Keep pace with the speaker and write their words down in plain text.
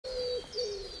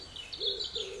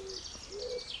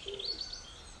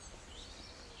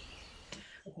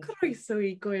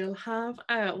Soy Gŵyl Haf.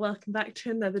 Welcome back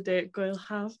to another day at Gŵyl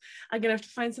Haf. I'm gonna have to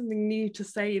find something new to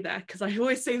say there because I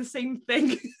always say the same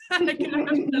thing. I'm gonna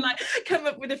have to like come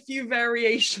up with a few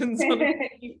variations on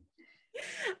it.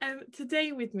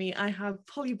 Today with me I have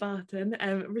Polly Barton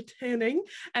returning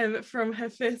from her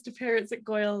first appearance at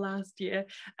Gŵyl last year.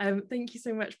 Thank you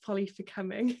so much, Polly, for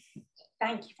coming.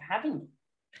 Thank you for having me.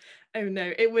 Oh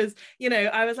no, it was,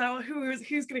 I was like, oh,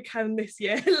 who's going to come this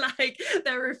year? Like,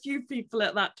 there were a few people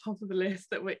at that top of the list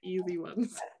that were easy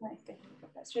ones. That's nice.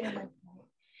 That's really nice.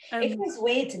 It feels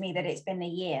weird to me that it's been a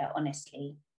year,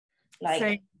 honestly.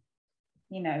 Like,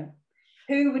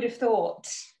 who would have thought?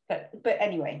 But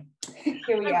anyway,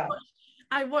 here we are.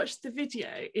 I watched the video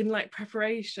in like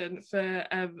preparation for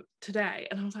today,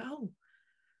 and I was like,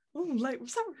 like,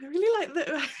 was that really like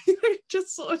that?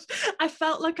 Just sort of, I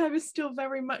felt like I was still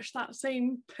very much that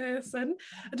same person.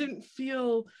 I didn't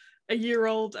feel a year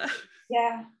older.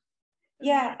 Yeah,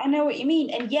 I know what you mean.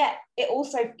 And yet it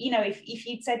also, if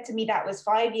you'd said to me that was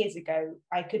 5 years ago,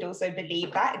 I could also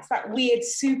believe that. It's that weird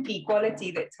soupy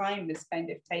quality that time has kind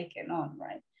of taken on,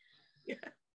 right? Yeah.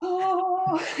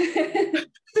 Oh.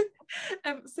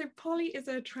 So Polly is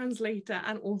a translator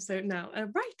and also now a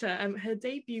writer. Her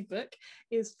debut book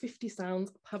is 50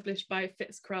 Sounds, published by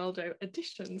Fitzcarraldo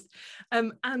Editions.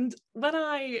 And when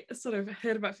I sort of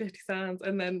heard about 50 Sounds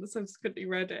and then subsequently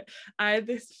read it, I had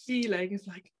this feeling of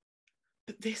like,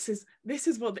 but this is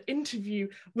what the interview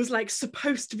was like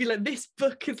supposed to be like. This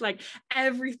book is like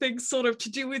everything sort of to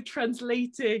do with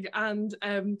translating and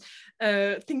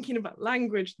thinking about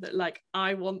language that like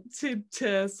I wanted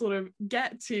to sort of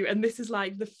get to, and this is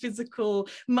like the physical,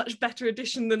 much better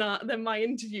edition than my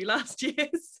interview last year.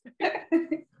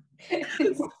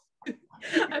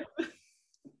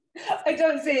 I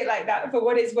don't see it like that for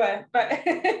what it's worth, but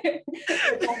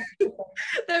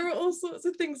there are all sorts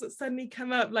of things that suddenly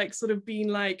come up, like sort of being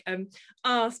like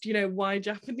asked, why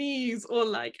Japanese, or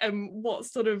like what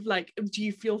sort of like do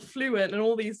you feel fluent, and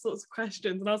all these sorts of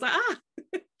questions. And I was like,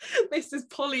 this is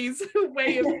Polly's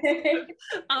way of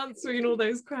answering all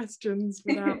those questions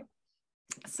without.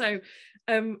 So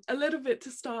a little bit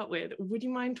to start with, would you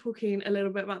mind talking a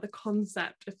little bit about the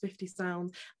concept of 50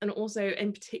 sounds, and also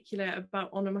in particular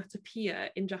about onomatopoeia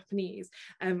in Japanese,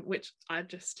 which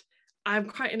I'm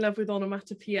quite in love with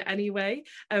onomatopoeia anyway.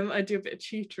 I do a bit of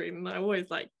tutoring and I always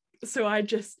like, so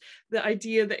the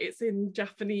idea that it's in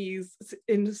Japanese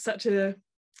in such a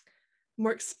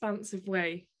more expansive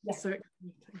way. Yeah. So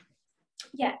exciting.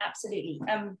 Yeah, absolutely.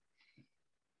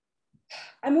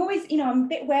 I'm always, I'm a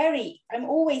bit wary. I'm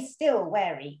always still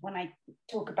wary when I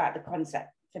talk about the concept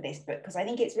for this book, because I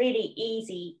think it's really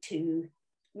easy to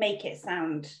make it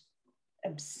sound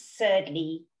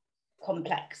absurdly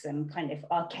complex and kind of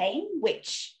arcane,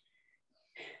 which,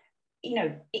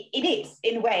 it is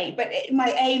in a way, but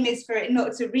my aim is for it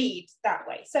not to read that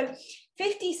way. So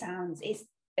 50 Sounds is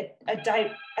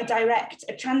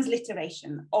a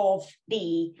transliteration of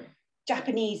the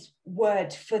Japanese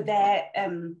word for their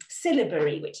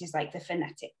syllabary, which is like the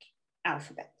phonetic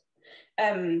alphabet.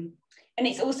 And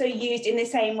it's also used in the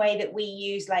same way that we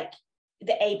use like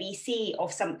the ABC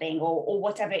of something, or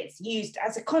whatever. It's used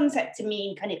as a concept to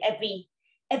mean kind of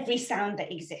every sound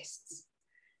that exists.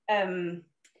 And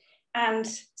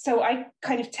so I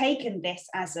kind of taken this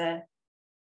as a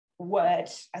word,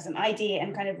 as an idea,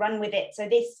 and kind of run with it. So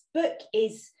this book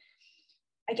is,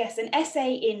 I guess, an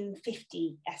essay in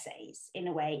 50 essays in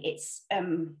a way. It's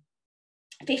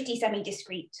 50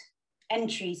 semi-discrete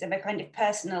entries of a kind of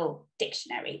personal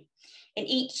dictionary. And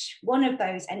each one of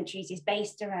those entries is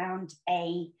based around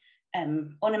a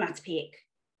onomatopoeic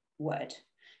word.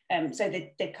 So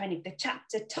the kind of the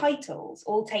chapter titles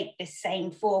all take the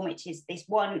same form, which is this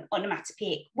one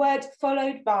onomatopoeic word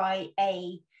followed by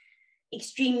a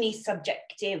extremely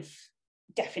subjective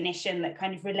definition that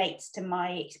kind of relates to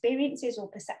my experiences or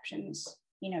perceptions,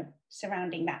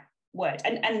 surrounding that word,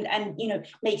 and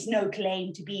makes no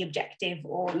claim to be objective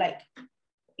or like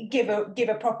give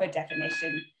a proper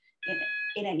definition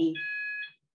in any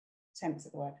sense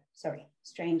of the word. Sorry,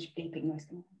 strange bleeping noise.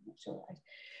 I'm not sure.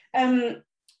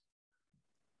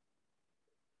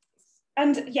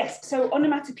 And yes, so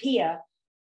onomatopoeia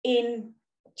in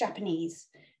Japanese.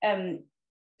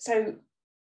 So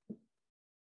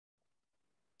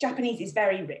Japanese is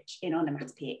very rich in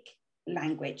onomatopoeic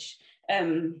language.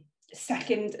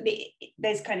 Second,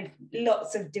 there's kind of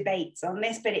lots of debates on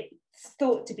this, but it's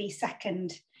thought to be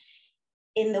second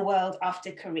in the world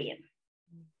after Korean.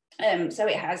 So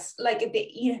it has like a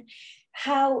bit,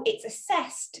 how it's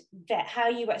assessed, that how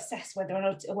you assess whether or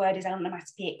not a word is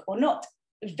onomatopoeic or not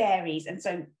varies. And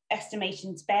so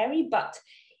estimations vary, but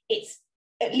it's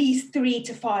at least 3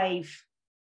 to 5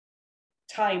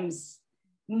 times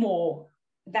more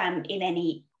than in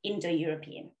any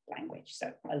Indo-European language,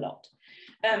 so a lot.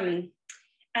 And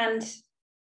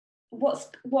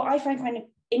what I find kind of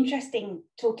interesting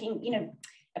talking, you know,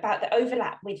 about the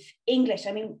overlap with English.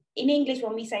 I mean, in English,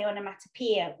 when we say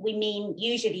onomatopoeia, we mean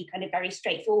usually kind of very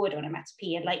straightforward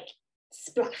onomatopoeia, like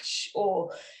splash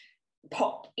or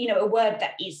pop, you know, a word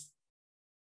that is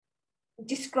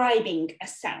describing a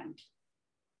sound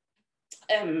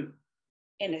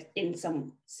in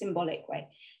some symbolic way,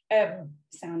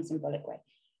 sound symbolic way.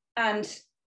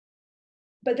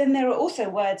 But then there are also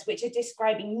words which are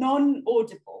describing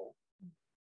non-audible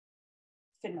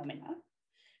phenomena,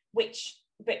 which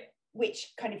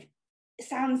kind of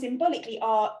sound symbolically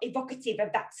are evocative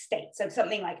of that state. So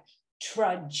something like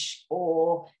trudge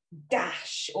or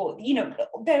dash, or, you know,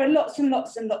 there are lots and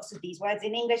lots and lots of these words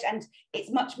in English, and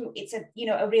it's a, you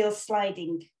know, a real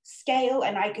sliding scale.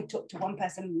 And I could talk to one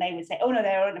person and they would say, oh no,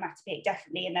 they're onomatopoeic,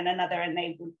 definitely, and then another and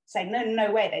they would say,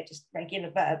 no way, they're just regular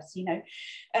verbs, you know.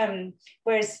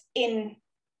 Whereas in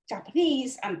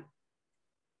Japanese and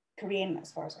Korean,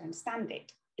 as far as I understand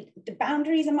it, the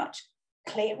boundaries are much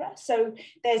clearer. So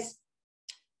there's,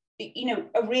 you know,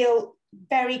 a real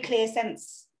very clear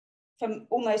sense from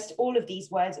almost all of these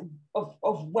words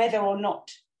of whether or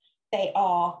not they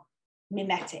are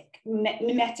mimetic.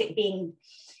 Mimetic being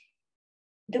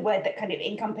the word that kind of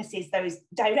encompasses those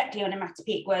directly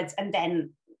onomatopoeic words and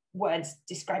then words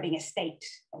describing a state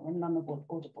or a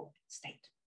non-audible state.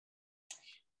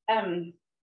 And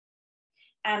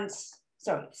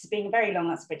sorry, this is being a very long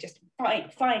answer, but just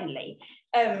finally,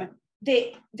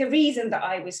 the reason that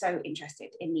I was so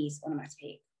interested in these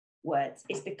onomatopoeic words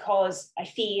is because I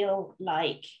feel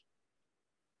like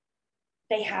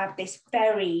they have this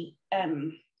very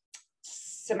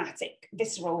somatic,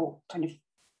 visceral, kind of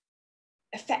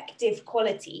effective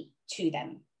quality to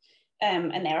them.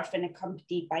 And they're often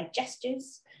accompanied by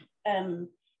gestures.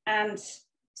 And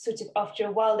sort of after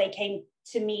a while, they came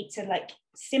to me to like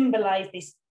symbolize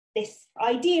this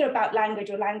idea about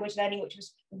language or language learning, which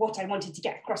was what I wanted to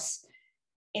get across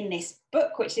in this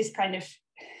book, which is kind of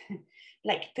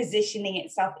like positioning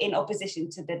itself in opposition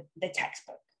to the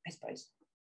textbook, I suppose.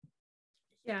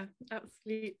 Yeah,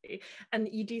 absolutely. And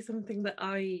you do something that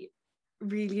I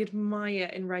really admire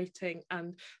in writing,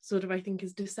 and sort of I think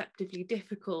is deceptively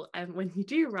difficult when you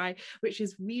do write, which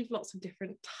is weave lots of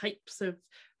different types of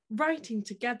writing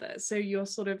together. So your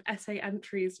sort of essay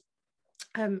entries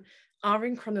are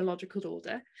in chronological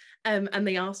order, and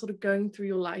they are sort of going through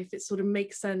your life. It sort of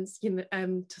makes sense, you know,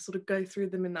 to sort of go through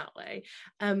them in that way.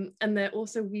 And they're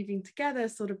also weaving together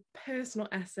sort of personal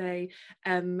essay,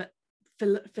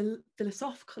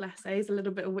 philosophical essays, a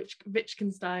little bit of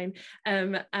Wittgenstein,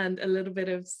 and a little bit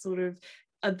of sort of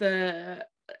other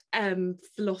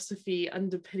philosophy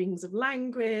underpinnings of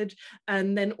language,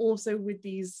 and then also with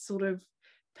these sort of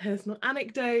personal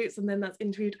anecdotes, and then that's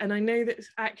interviewed. And I know that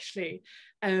actually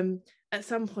at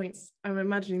some points I'm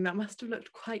imagining that must have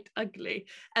looked quite ugly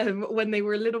when they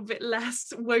were a little bit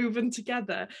less woven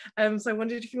together. So I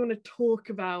wondered if you want to talk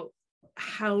about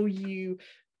how you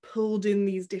pulled in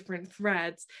these different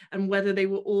threads and whether they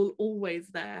were all always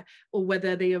there or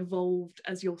whether they evolved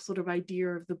as your sort of idea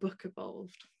of the book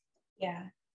evolved. Yeah,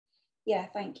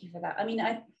 thank you for that. I mean,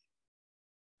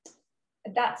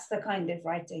 that's the kind of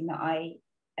writing that I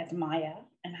admire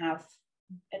and have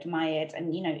admired,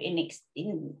 and, you know,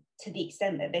 to the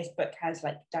extent that this book has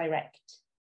like direct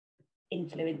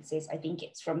influences, I think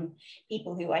it's from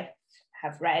people who I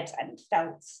have read and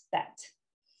felt that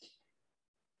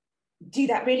do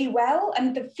that really well.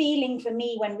 And the feeling for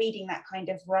me when reading that kind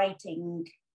of writing,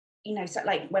 you know, so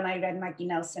like when I read Maggie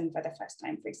Nelson for the first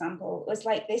time, for example, was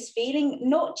like this feeling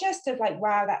not just of like,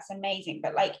 wow, that's amazing,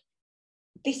 but like,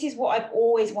 this is what I've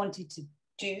always wanted to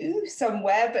do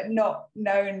somewhere, but not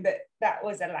known that that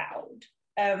was allowed.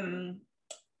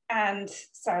 And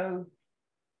so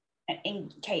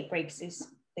in Kate Briggs's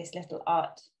this little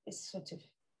art is sort of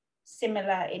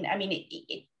similar in, I mean,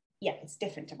 yeah, it's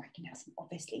different to Maggie Nelson,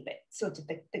 obviously, but sort of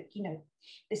the you know,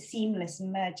 the seamless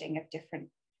merging of different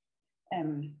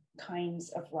kinds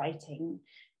of writing.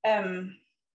 But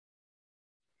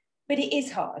it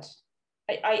is hard.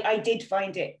 I did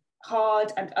find it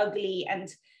hard and ugly,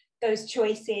 and those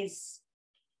choices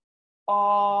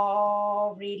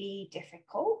are really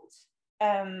difficult.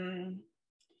 And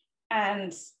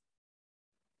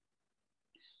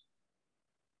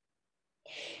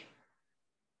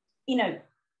you know,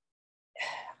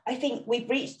 I think we've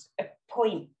reached a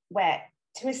point where,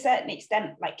 to a certain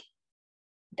extent, like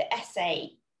the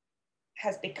essay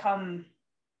has become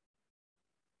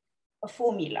a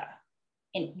formula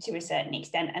to a certain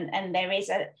extent, and there is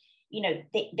a, you know,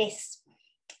 this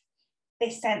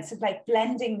this sense of like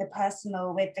blending the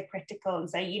personal with the critical. And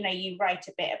so, you know, you write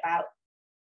a bit about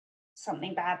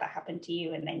something bad that happened to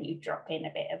you, and then you drop in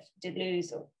a bit of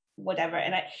Deleuze or whatever.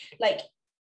 And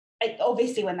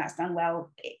obviously when that's done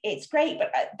well, it's great,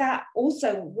 but that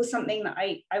also was something that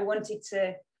I wanted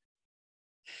to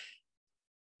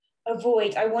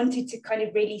avoid. I wanted to kind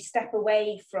of really step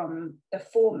away from the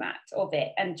format of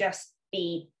it and just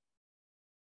be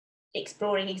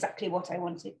exploring exactly what I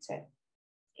wanted to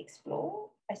explore,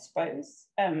 I suppose.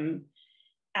 And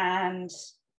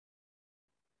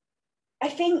I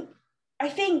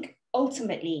think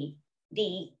ultimately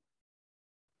the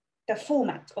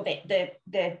format of it,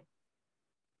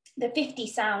 the 50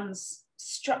 sounds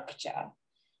structure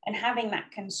and having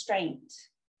that constraint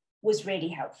was really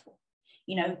helpful,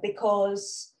 you know,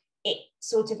 because it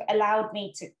sort of allowed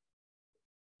me to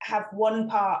have one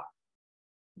part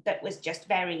that was just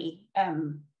very,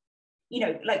 you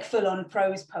know, like full on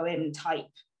prose poem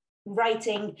type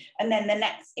writing, and then the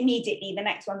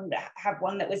next one have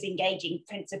one that was engaging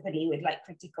principally with like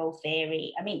critical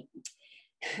theory. I mean,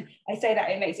 I say that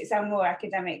it makes it sound more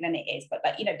academic than it is, but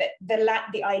like, you know,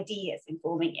 the ideas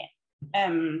informing it.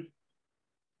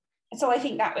 So I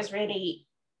think that was really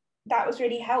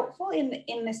helpful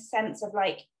in the sense of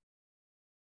like,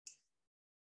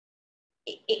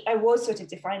 I was sort of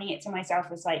defining it to myself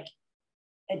as like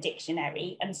a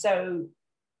dictionary, and so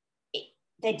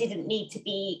there didn't need to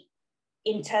be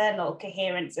internal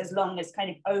coherence as long as kind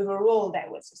of overall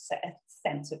there was a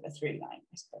sense of a through line,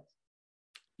 I suppose.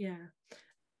 Yeah,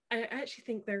 I actually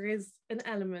think there is an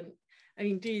element, I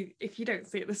mean, if you don't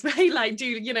see it this way, like,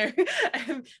 you know,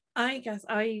 I guess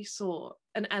I saw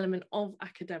an element of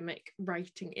academic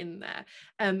writing in there,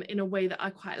 in a way that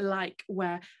I quite like,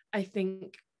 where I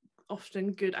think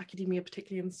often good academia,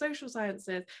 particularly in social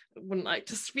sciences, I wouldn't like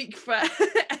to speak for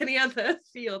any other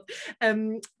field,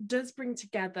 does bring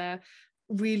together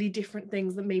really different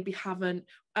things that maybe haven't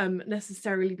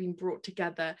necessarily been brought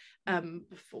together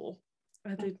before.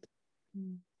 I did.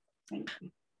 Thank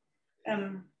you.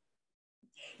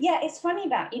 Yeah, it's funny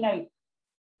that, you know,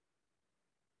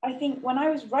 I think when I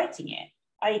was writing it,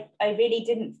 I really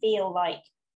didn't feel like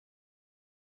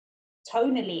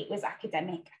tonally it was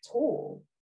academic at all.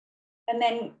 And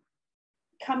then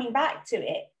coming back to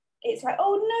it, it's like,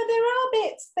 oh no, there are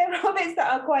bits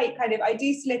that are quite kind of, I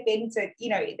do slip into, you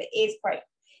know,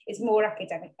 it's more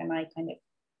academic than I kind of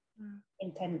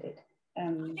intended.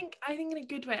 I think in a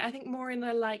good way. I think more in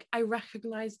a like, I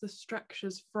recognize the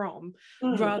structures from,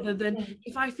 rather than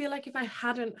if I feel like if I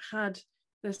hadn't had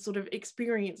this sort of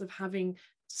experience of having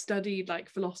studied like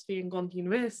philosophy and gone to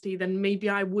university, then maybe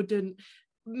I wouldn't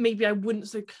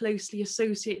so closely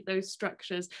associate those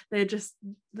structures. They're just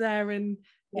there, and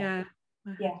yeah.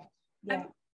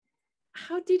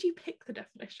 How did you pick the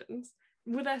definitions?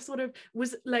 Were there sort of,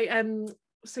 was like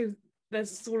so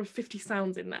there's sort of 50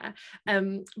 sounds in there,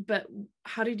 but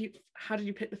how did you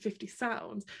pick the 50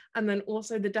 sounds? And then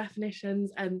also the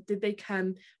definitions, did they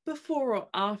come before or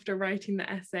after writing the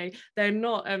essay? They're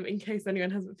not, in case anyone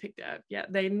hasn't picked it up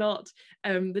yet, they're not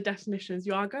the definitions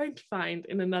you are going to find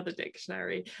in another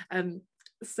dictionary.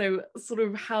 So sort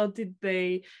of how did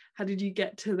you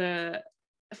get to the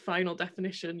final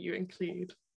definition you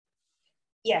include?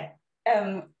 Yeah.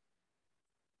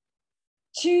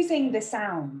 Choosing the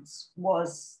sounds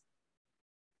was,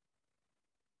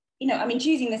 you know, I mean,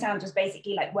 choosing the sounds was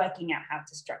basically like working out how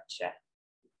to structure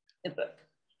the book.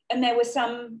 And there were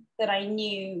some that I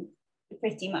knew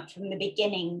pretty much from the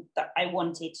beginning that I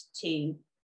wanted to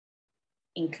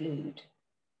include.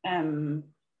 But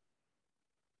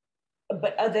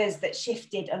others that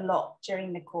shifted a lot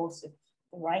during the course of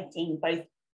the writing, both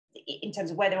in terms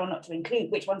of whether or not to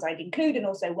include, which ones I'd include, and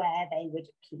also where they would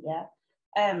appear.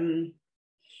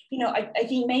 You know, I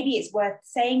think maybe it's worth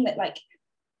saying that like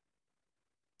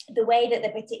the way that the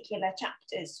particular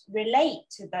chapters relate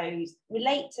to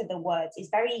the words is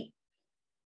very,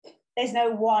 there's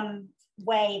no one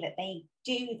way that they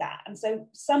do that. And so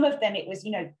some of them it was,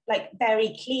 you know, like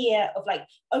very clear of like,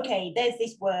 okay, there's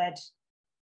this word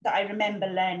that I remember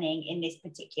learning in this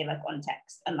particular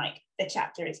context, and like the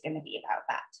chapter is going to be about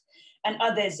that. And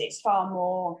others it's far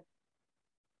more,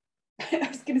 I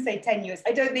was going to say tenuous.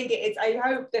 I don't think it is. I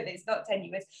hope that it's not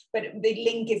tenuous, but the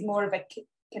link is more of a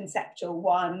conceptual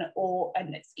one, or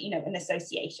an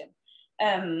association.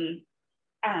 And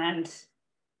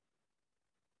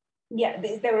yeah,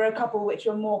 there were a couple which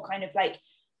were more kind of like,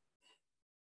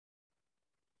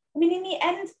 I mean, in the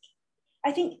end,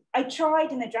 I think I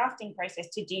tried in the drafting process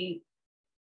to do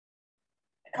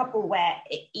a couple where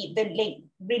the link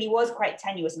really was quite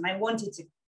tenuous, and I wanted to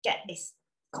get this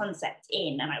concept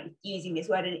in, and I was using this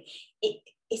word, and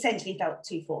essentially felt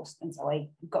too forced, and so I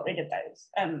got rid of those.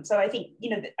 So I think, you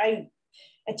know, that I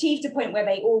achieved a point where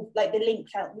they all, like, the link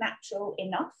felt natural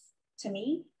enough to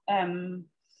me.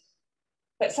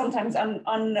 But sometimes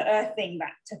unearthing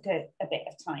that took a bit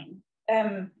of time.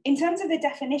 In terms of the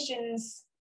definitions,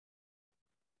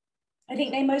 I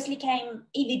think they mostly came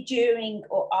either during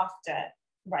or after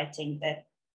writing the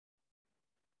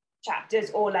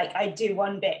chapters, or like I do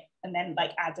one bit and then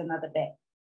like add another bit.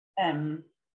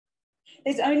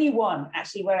 There's only one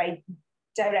actually where I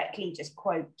directly just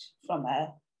quote from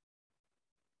a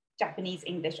Japanese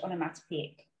English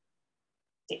onomatopoeic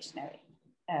dictionary.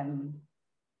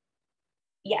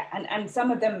 Yeah, and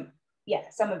some of them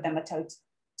are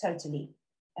totally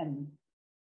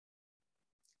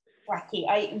wacky.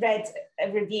 I read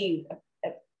a review, a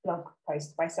blog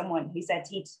post by someone who said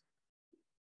he'd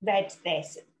read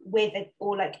this with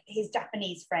or like his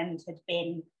Japanese friend had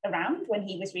been around when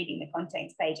he was reading the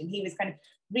contents page, and he was kind of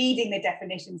reading the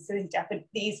definitions to his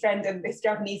Japanese friend and this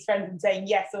Japanese friend and saying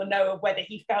yes or no of whether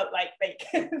he felt like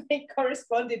they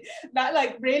corresponded. That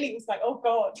like really was like, oh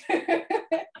God.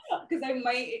 Because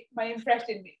my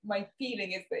impression, my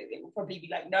feeling is that it will probably be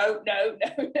like no.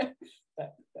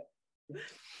 But.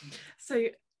 So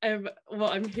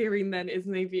what I'm hearing then is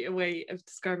maybe a way of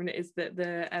describing it is that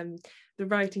the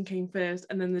writing came first,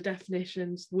 and then the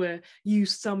definitions were you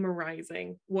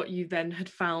summarizing what you then had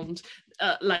found,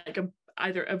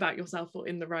 either about yourself or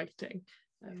in the writing.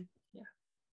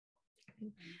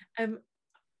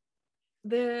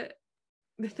 The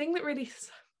thing that really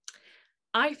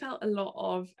I felt a lot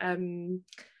of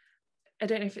I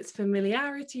don't know if it's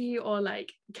familiarity or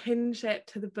like kinship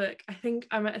to the book. I think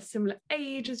I'm at a similar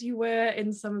age as you were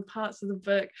in some parts of the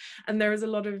book, and there is a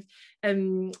lot of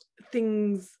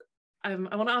things. I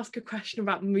want to ask a question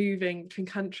about moving between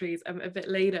countries a bit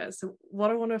later. So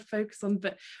what I want to focus on,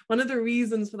 but one of the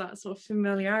reasons for that sort of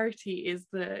familiarity is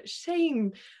the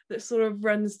shame that sort of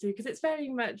runs through, because it's very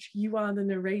much you are the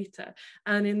narrator,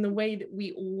 and in the way that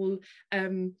we all,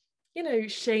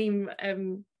 shame.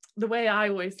 The way I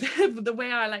always, the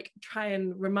way I like try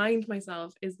and remind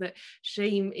myself is that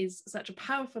shame is such a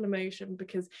powerful emotion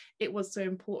because it was so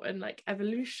important, like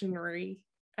evolutionarily,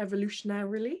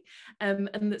 and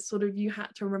that sort of you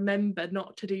had to remember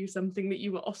not to do something that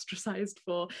you were ostracized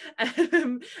for,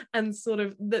 and sort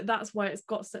of that's why it's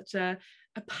got such a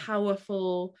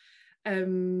powerful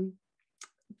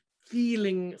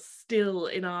feeling still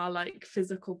in our like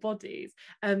physical bodies,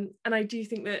 and I do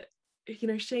think that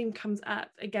shame comes up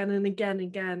again and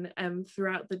again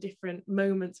throughout the different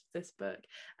moments of this book.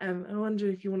 I wonder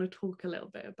if you want to talk a little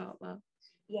bit about that.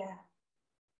 Yeah,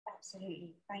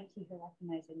 absolutely. Thank you for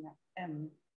recognizing that.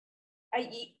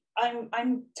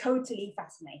 I'm totally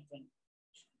fascinated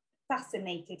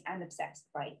and obsessed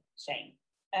by shame,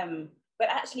 but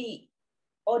actually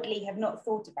oddly have not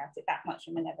thought about it that much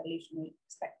from an evolutionary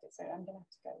perspective, so I'm gonna have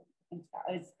to go into that.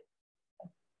 I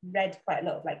read quite a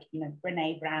lot of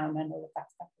Brene Brown and all of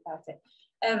that stuff about it,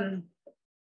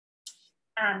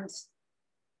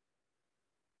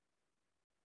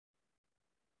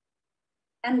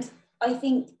 and I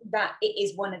think that it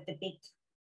is one of the big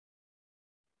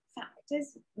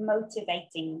factors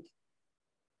motivating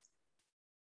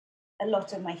a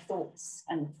lot of my thoughts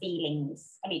and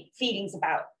feelings. I mean, feelings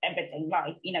about everything,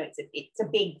 life, it's a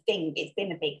big thing. It's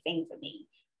been a big thing for me.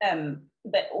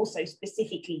 But also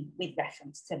specifically with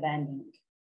reference to learning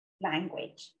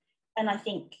language. And I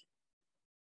think,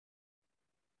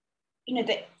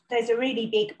 that there's a really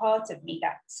big part of me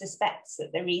that suspects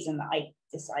that the reason that I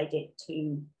decided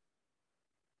to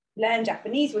learn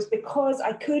Japanese was because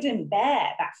I couldn't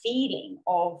bear that feeling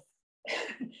of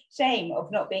shame of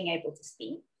not being able to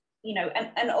speak,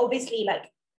 and obviously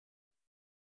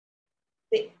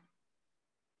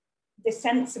the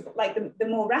sensible, the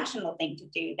more rational thing to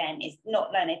do then is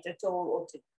not learn it at all, or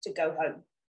to go home.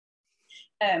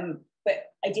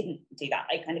 But I didn't do that.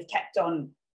 I kind of kept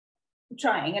on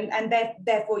trying, and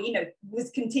therefore,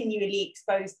 was continually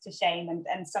exposed to shame,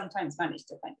 and sometimes managed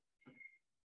to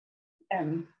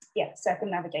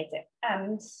circumnavigate it.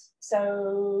 And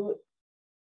so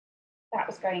that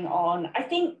was going on. I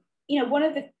think, one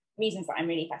of the reasons that I'm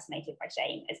really fascinated by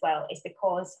shame as well is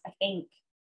because I think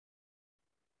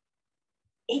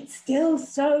it's still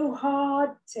so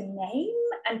hard to name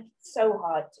and so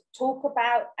hard to talk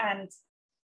about. And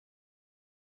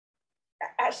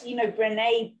actually,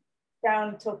 Brene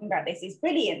Brown talking about this is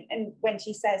brilliant. And when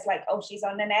she says she's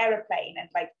on an aeroplane, and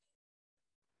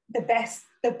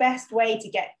the best way to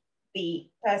get the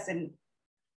person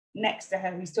next to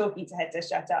her who's talking to her to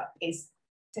shut up is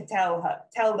to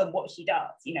tell them what she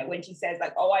does. You know, when she says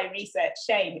like, oh, I research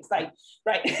shame, it's like,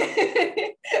 right.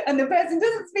 And the person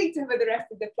doesn't speak to her for the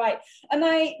rest of the flight. And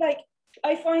I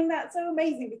find that so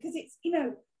amazing, because it's, you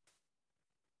know,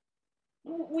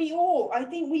 I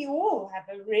think we all have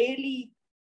a really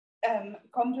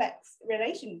complex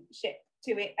relationship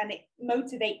to it, and it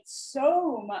motivates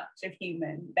so much of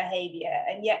human behavior,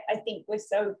 and yet I think we're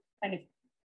so kind of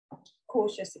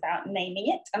cautious about naming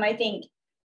it. And I think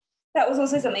that was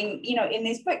also something, you know, in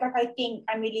this book, like, I think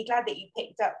I'm really glad that you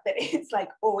picked up that it's like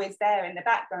always there in the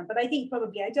background, but I think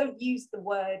probably I don't use the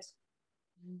word,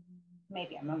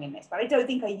 maybe I'm wrong in this, but I don't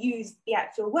think I used the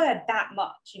actual word that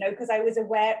much, you know, because I was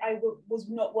aware, was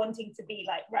not wanting to be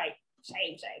like, right,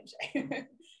 shame.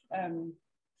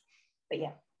 But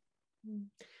yeah.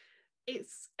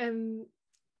 It's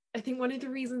I think one of the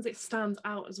reasons it stands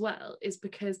out as well is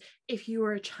because if you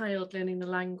were a child learning the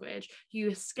language, you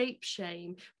escape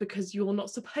shame because you're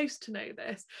not supposed to know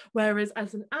this. Whereas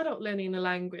as an adult learning the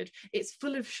language, it's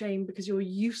full of shame because you're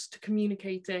used to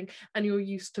communicating and you're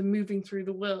used to moving through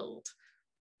the world.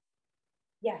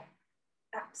 Yeah,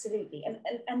 absolutely.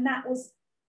 And that was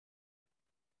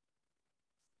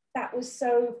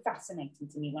so fascinating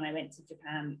to me when I went to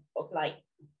Japan, of like,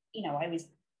 you know, I was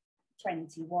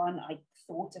 21, I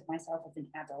thought of myself as an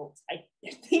adult. I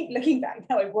think looking back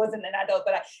now, I wasn't an adult,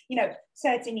 but I, you know,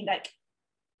 certainly like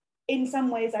in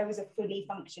some ways I was a fully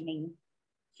functioning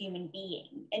human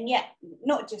being. And yet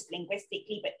not just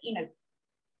linguistically, but, you know,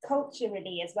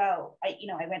 culturally as well. I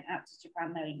went out to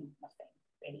Japan knowing nothing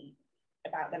really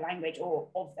about the language or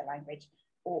of the language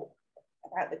or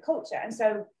about the culture. And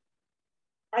so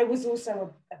I was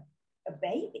also a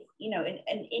baby, you know,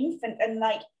 an infant, and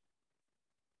like,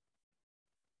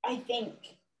 I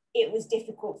think it was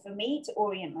difficult for me to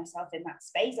orient myself in that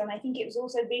space. And I think it was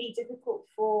also really difficult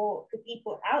for the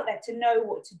people out there to know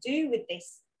what to do with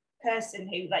this person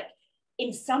who, like,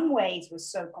 in some ways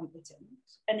was so competent,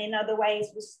 and in other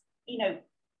ways was, you know,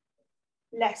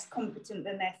 less competent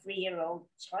than their 3-year-old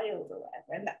child or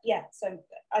whatever. And that, yeah, so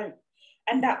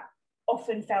and that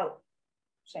often felt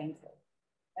shameful.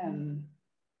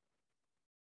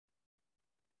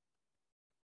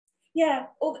 Yeah,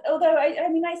 although I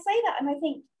mean, I say that and I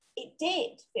think it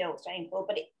did feel shameful,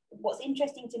 but what's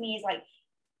interesting to me is like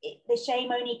the shame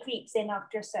only creeps in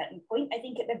after a certain point. I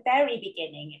think at the very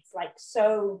beginning, it's like,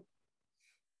 so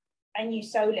I knew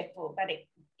so little that it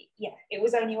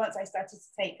was only once I started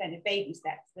to take kind of baby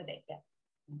steps that it,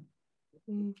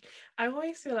 I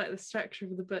always feel like the structure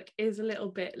of the book is a little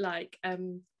bit like,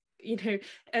 going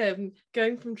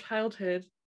from childhood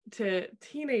to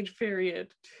teenage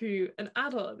period to an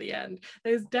adult at the end.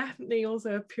 There's definitely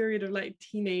also a period of like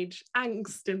teenage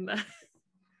angst in there.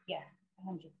 Yeah,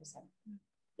 100%.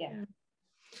 Yeah.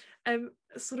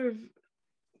 Sort of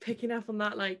picking up on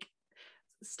that, like,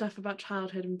 stuff about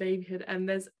childhood and babyhood, and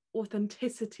there's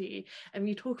authenticity, and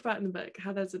you talk about in the book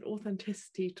how there's an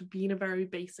authenticity to being a very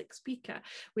basic speaker,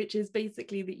 which is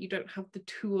basically that you don't have the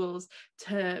tools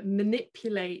to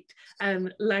manipulate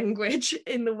language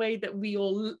in the way that we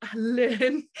all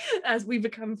learn as we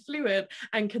become fluent,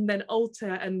 and can then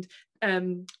alter and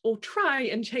or try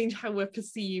and change how we're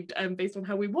perceived based on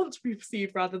how we want to be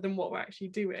perceived rather than what we're actually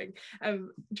doing.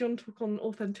 Do you want to talk on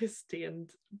authenticity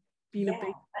and being a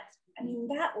big... I mean,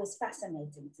 that was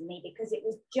fascinating to me because it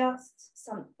was just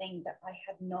something that I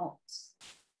had not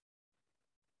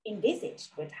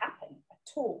envisaged would happen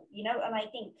at all, you know. And I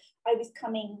think I was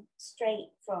coming straight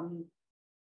from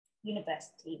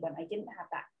university when I didn't have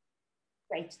that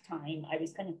great time. I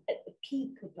was kind of at the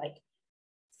peak of like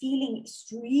feeling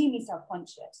extremely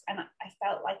self-conscious, and I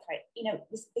felt like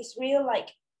this real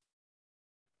like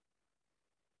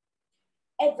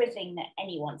everything that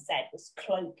anyone said was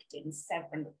cloaked in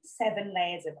seven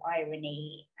layers of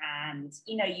irony, and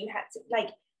you had to,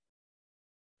 like,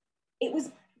 it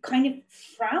was kind of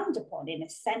frowned upon in a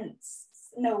sense.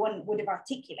 No one would have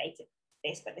articulated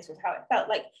this, but this was how it felt,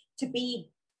 like, to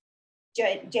be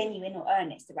genuine or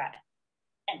earnest about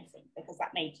anything, because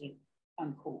that made you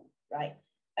uncool, right?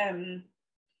 And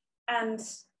I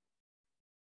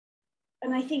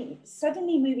think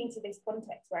suddenly moving to this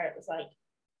context where it was like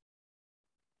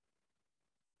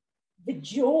the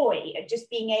joy of just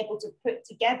being able to put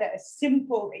together a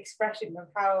simple expression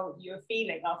of how you're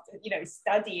feeling after,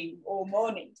 studying all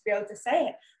morning, to be able to say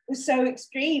it was so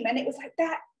extreme. And it was like,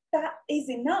 that is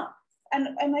enough.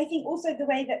 And I think also the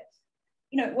way that,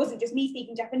 it wasn't just me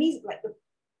speaking Japanese, like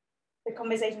the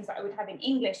conversations that I would have in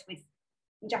English with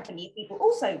Japanese people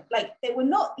also, like, there were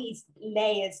not these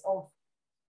layers of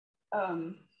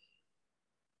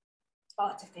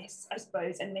artifice, I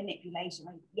suppose, and manipulation.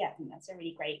 Yeah, I think that's a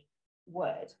really great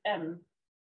word.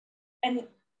 and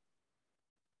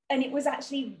it was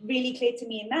actually really clear to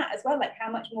me in that as well, like how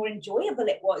much more enjoyable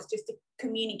it was just to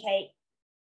communicate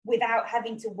without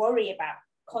having to worry about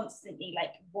constantly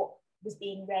like what was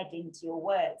being read into your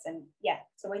words. And yeah,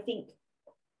 so I think,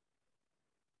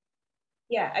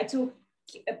 yeah, I talk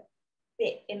a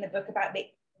bit in the book about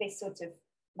this sort of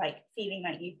like feeling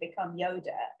like you've become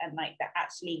Yoda, and like that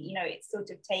actually, you know, it's sort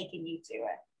of taken you to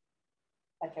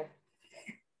a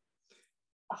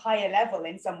higher level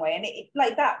in some way, and it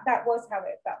like that was how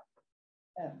it felt.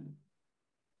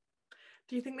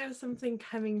 Do you think there was something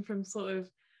coming from sort of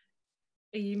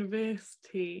a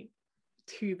university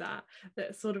to that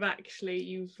sort of actually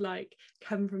you've like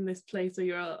come from this place where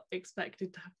you're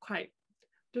expected to have quite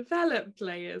developed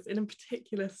layers in a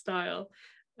particular style?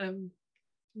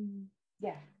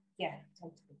 Yeah,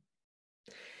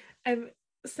 totally.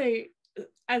 So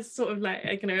as sort of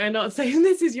like, you know, I'm not saying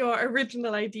this is your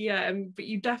original idea, but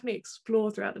you definitely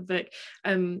explore throughout the book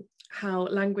how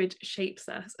language shapes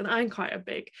us, and I'm quite a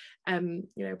big you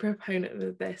know, proponent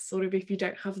of this sort of, if you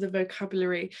don't have the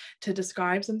vocabulary to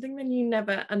describe something, then you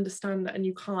never understand it, and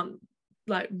you can't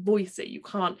like voice it, you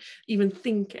can't even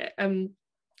think it. And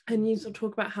you sort of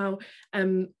talk about how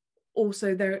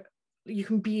also there you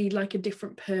can be like a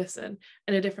different person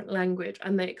in a different language,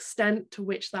 and the extent to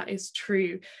which that is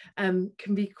true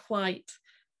can be quite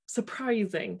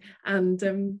surprising and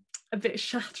a bit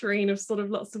shattering of sort of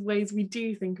lots of ways we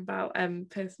do think about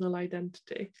personal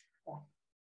identity.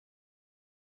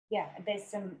 Yeah, there's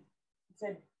some,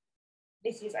 so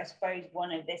this is, I suppose,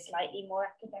 one of the slightly more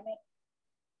academic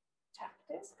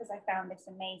chapters, because I found this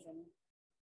amazing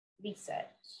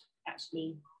research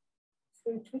actually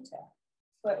through Twitter,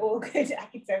 where all good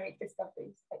academic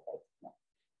discoveries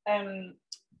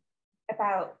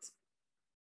about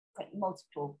like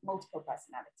multiple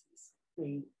personalities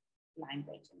through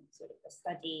language, and sort of a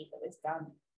study that was done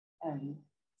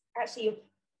actually of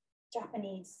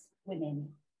Japanese women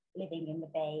living in the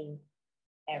Bay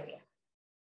Area,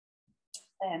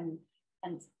 and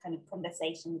kind of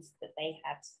conversations that they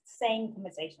had, same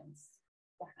conversations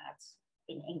were had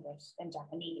in English and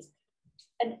Japanese,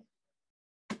 and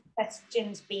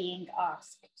questions being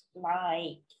asked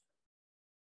like,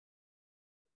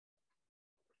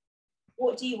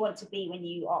 what do you want to be when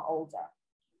you are older?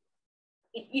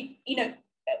 You know,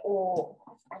 or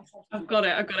I've got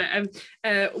it.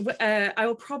 I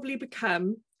will probably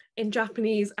become, in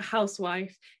Japanese, a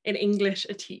housewife, in English,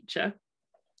 a teacher.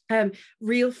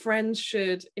 Real friends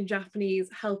should, in Japanese,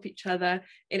 help each other,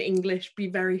 in English, be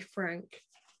very frank.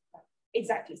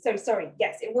 Exactly. So sorry,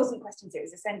 yes, it wasn't questions, it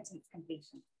was a sentence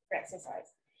completion for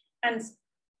exercise. And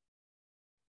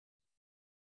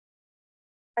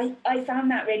I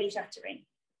found that really shattering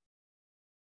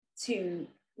to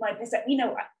my perception. You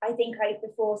know, I think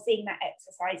before seeing that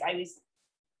exercise, I was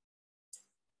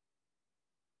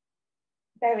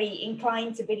very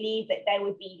inclined to believe that there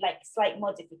would be like slight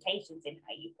modifications in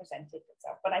how you presented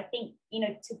yourself. But I think, you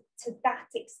know, to that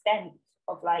extent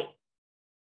of like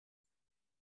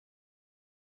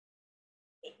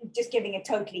just giving a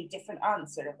totally different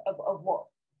answer of what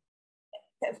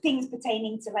of things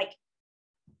pertaining to like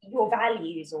your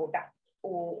values, or that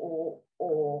or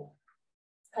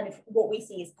kind of what we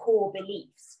see as core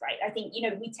beliefs, right? I think, you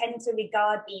know, we tend to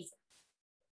regard these,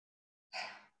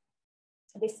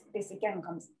 this again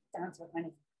comes down to a kind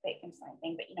of Wittgenstein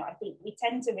thing, but, you know, I think we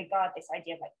tend to regard this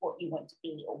idea of like what you want to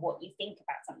be or what you think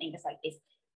about something as like this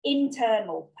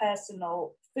internal,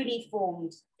 personal, fully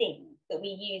formed thing that we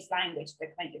use language to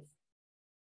kind of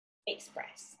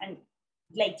express. And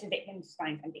later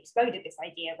Wittgenstein kind of exploded this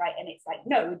idea, right? And it's like,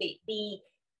 no, the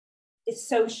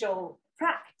social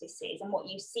practices and what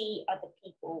you see other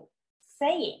people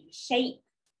saying shape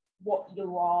what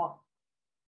you are,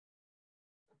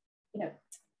 you know,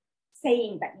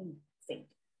 saying that you think.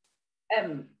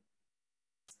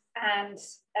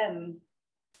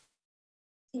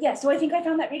 Yeah, so I think I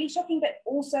found that really shocking, but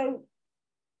also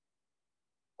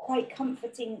quite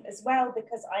comforting as well,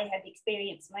 because I had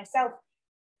experienced myself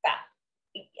that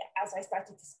as I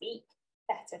started to speak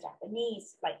better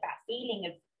Japanese, like that feeling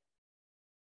of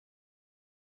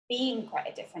being quite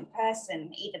a different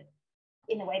person, either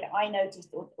in a way that I noticed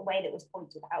or the way that was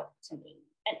pointed out to me,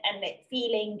 and it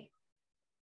feeling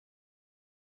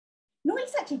not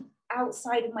exactly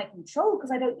outside of my control,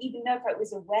 because I don't even know if I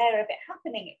was aware of it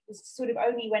happening. It was sort of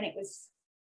only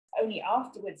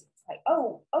afterwards, it's like,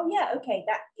 oh yeah, okay,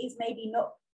 that is maybe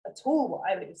not at all what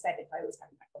I would have said if I was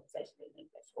having that conversation in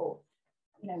English, or,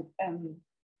 you know,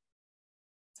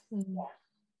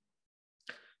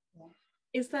 yeah.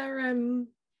 Is there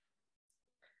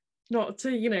not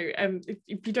to, you know,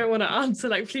 if you don't want to answer,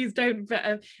 like, please don't,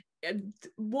 but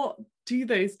what do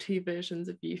those two versions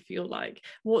of you feel like?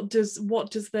 What does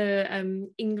the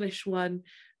English one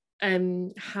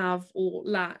have or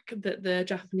lack that the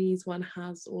Japanese one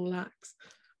has or lacks?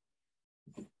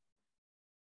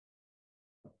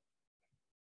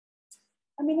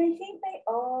 I mean, I think they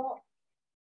are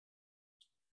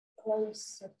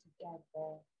closer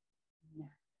together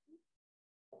now.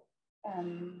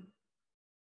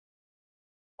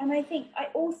 And I think I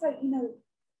also, you know,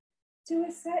 to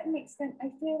a certain extent, I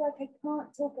feel like I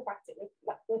can't talk about it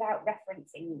without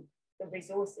referencing the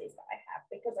resources that I have,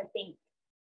 because I think,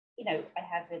 you know, I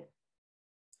have a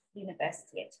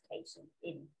university education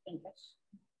in English,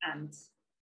 and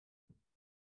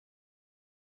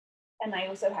I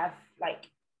also have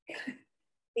like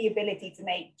the ability to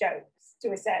make jokes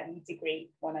to a certain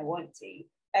degree when I want to.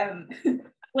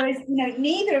 Whereas, you know,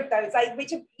 neither of those, like,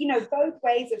 which are, you know, both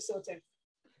ways of sort of,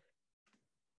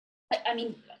 I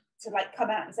mean, to like come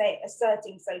out and say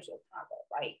asserting social power,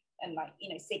 right? And like, you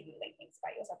know, signaling things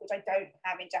about yourself, which I don't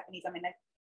have in Japanese. I mean,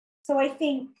 so I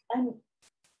think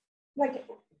like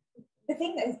the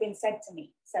thing that has been said to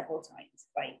me several times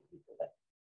by people that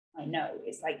I know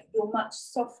is like, you're much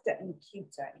softer and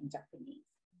cuter in Japanese.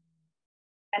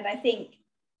 And I think,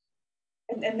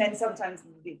 and then sometimes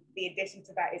the addition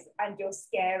to that is, and you're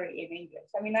scary in English.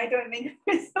 I mean, I don't think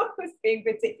myself as being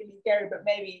particularly scary, but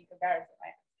maybe in comparison,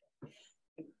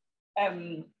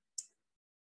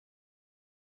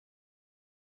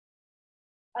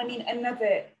 I mean,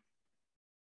 another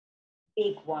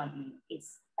big one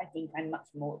is, I think I'm much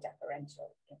more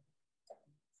deferential.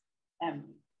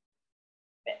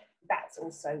 But that's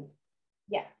also,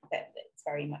 yeah, that's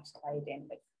very much tied in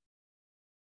with.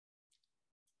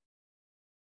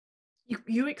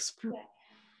 You explore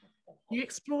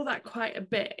that quite a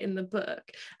bit in the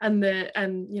book, and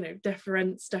you know,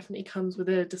 deference definitely comes with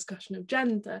a discussion of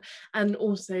gender, and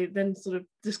also then sort of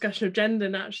discussion of gender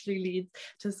naturally leads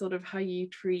to sort of how you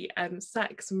treat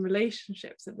sex and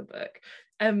relationships in the book.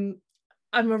 I'm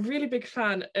a really big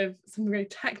fan of something very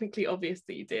technically obvious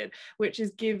that you did, which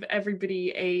is give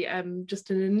everybody a just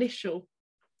an initial.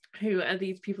 Who are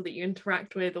these people that you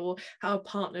interact with or are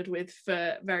partnered with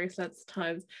for various lengths of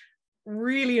times?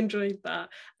 Really enjoyed that,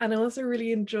 and I also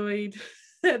really enjoyed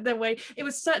the way it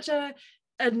was such a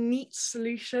neat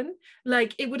solution.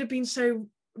 Like, it would have been so,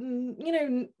 you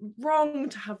know, wrong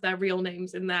to have their real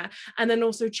names in there, and then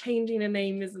also changing a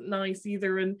name isn't nice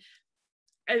either. And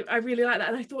I really like that,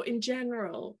 and I thought in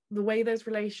general the way those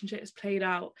relationships played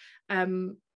out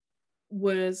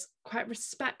was quite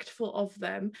respectful of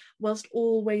them, whilst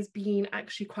always being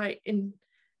actually quite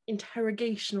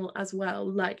interrogational as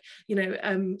well. Like, you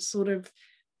know, sort of,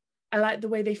 I like the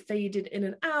way they faded in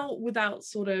and out without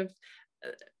sort of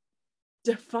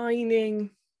defining,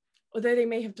 although they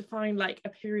may have defined like a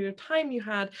period of time you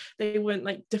had, they weren't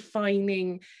like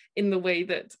defining in the way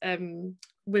that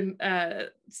women,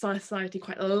 society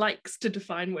quite likes to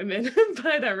define women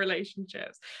by their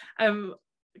relationships.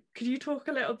 Could you talk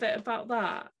a little bit about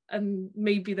that, and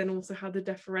maybe then also how the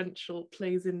deferential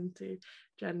plays into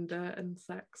gender and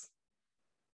sex?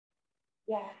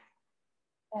 Yeah.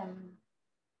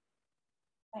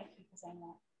 Thank you for saying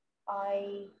that.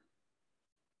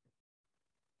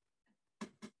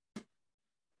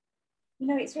 You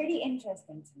know, it's really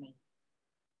interesting to me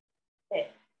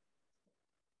that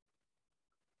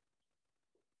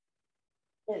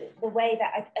the way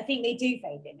that I think they do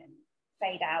fade in and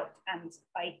fade out, and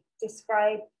I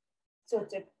describe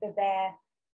sort of the bare,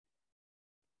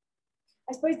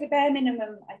 I suppose the bare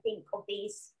minimum, I think, of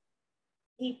these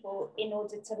people in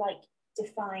order to like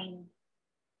define,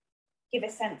 give a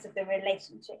sense of the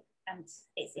relationship and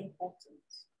its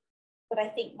importance. But I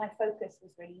think my focus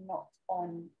was really not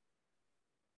on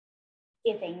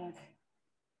giving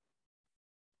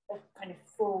a kind of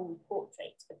full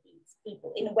portrait of these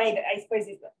people in a way that I suppose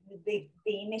is the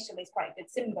initial is quite a good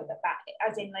symbol of that,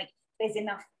 as in like there's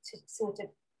enough to sort of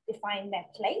define their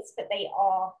place, but they're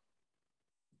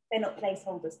not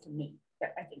placeholders to me.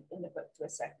 But I think in the book, to a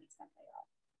certain extent, they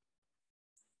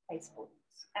are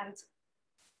placeholders. And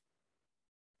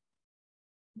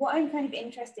what I'm kind of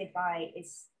interested by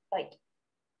is, like,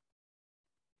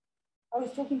 I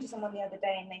was talking to someone the other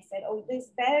day and they said, oh,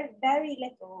 there's very, very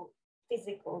little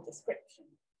physical description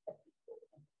of people.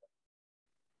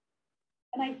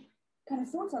 And I kind of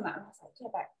thought on that, and I was like, yeah,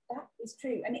 that is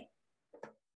true. And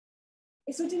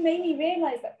it sort of made me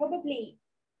realize that probably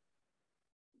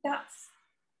that's,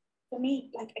 for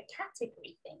me, like a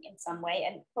category thing in some way.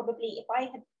 And probably if I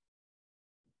had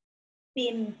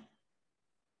been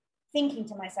thinking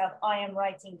to myself, I am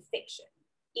writing fiction,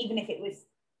 even if it was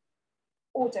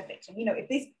autofiction, you know, if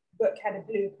this book had a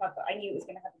blue cover, I knew it was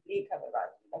going to have a blue cover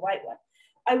rather than a white one,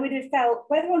 I would have felt,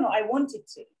 whether or not I wanted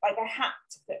to, like I had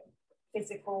to put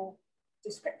physical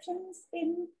descriptions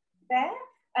in there,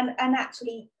 and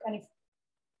actually kind of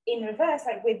in reverse,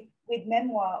 like with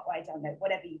memoir, or I don't know,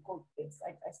 whatever you call this,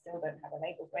 I still don't have a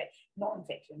label for it,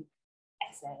 non-fiction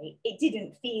essay, it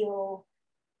didn't feel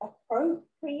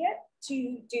appropriate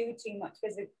to do too much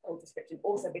physical description,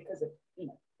 also because of, you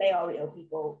know, they are real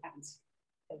people and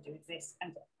they do exist,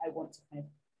 and I want to kind of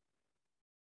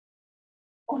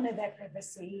honor their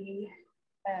privacy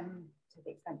to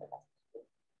the extent that that's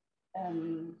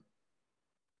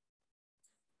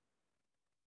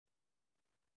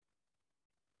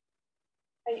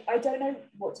I don't know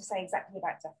what to say exactly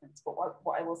about deference, but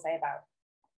what I will say about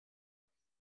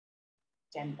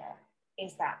gender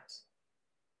is that,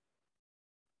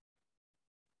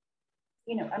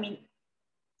 you know, I mean,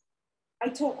 I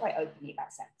talk quite openly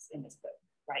about sex in this book,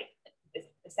 right? The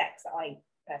sex that I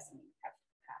personally have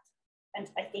had. And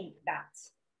I think that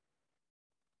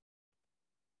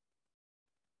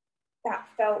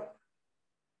felt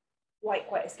like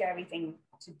quite a scary thing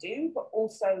to do, but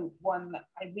also one that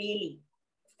I really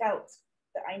felt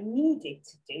that I needed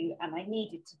to do, and I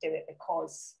needed to do it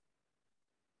because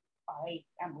I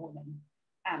am a woman,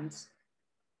 and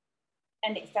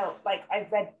it felt like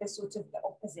I've read the sort of the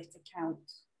opposite account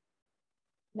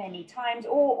many times,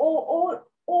 or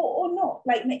not,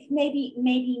 like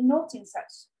maybe not in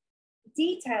such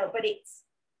detail, but it's,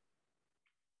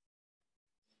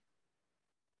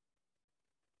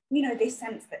 you know, this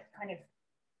sense that kind of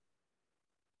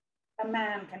a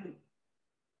man can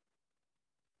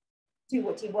do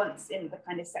what he wants in the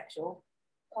kind of sexual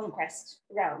conquest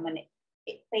realm, and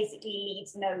it basically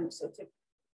leaves no sort of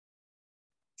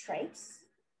trace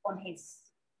on his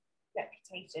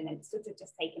reputation, and it's sort of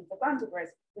just taken for granted, whereas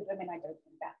with women I don't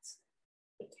think that's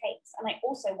the case. And I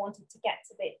also wanted to get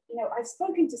to the, you know, I've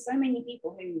spoken to so many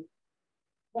people who,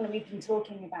 when we've been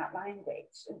talking about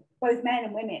language, both men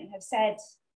and women have said,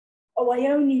 oh, I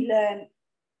only learned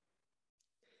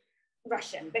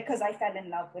Russian because I fell in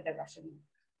love with a Russian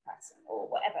person or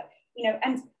whatever, you know,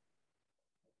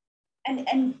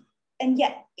 and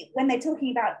yet when they're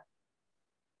talking about,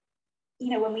 you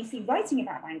know, when we see writing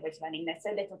about language learning, there's so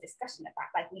little discussion about,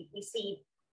 like we see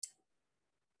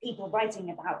people writing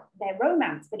about their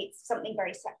romance, but it's something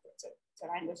very separate to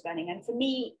language learning. And for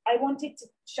me, I wanted to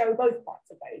show both parts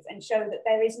of those and show that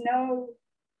there is no,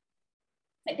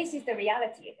 like, this is the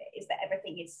reality of it, is that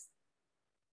everything is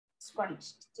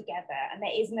scrunched together, and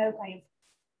there is no kind of,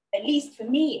 at least for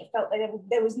me, it felt like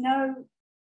there was no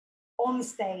on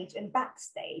stage and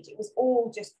backstage. It was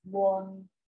all just one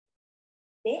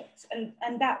bit,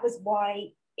 and that was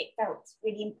why it felt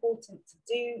really important to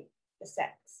do the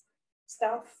sex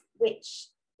stuff, which,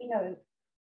 you know,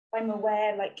 I'm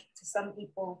aware, like, to some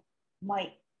people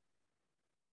might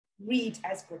read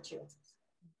as gratuitous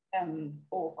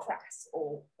or crass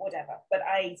or whatever, but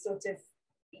I sort of,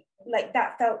 like,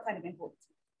 that felt kind of important.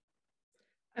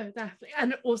 Oh, definitely.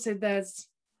 And also there's,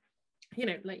 you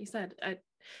know, like you said,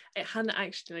 it hadn't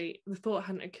actually, the thought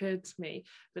hadn't occurred to me,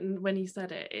 but when you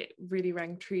said it, it really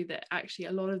rang true that actually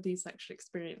a lot of these sexual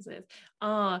experiences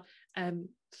are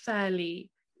fairly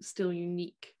still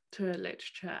unique to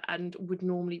literature and would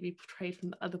normally be portrayed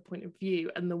from the other point of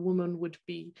view, and the woman would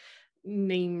be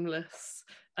nameless,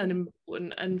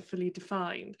 unimportant, unfully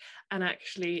defined. And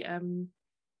actually, I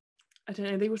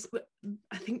don't know,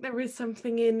 I think there is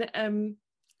something in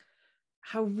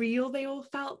how real they all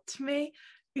felt to me.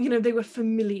 You know, they were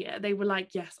familiar. They were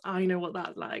like, yes, I know what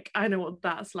that's like. I know what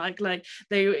that's like. Like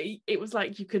it was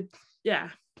like you could,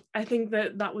 yeah. I think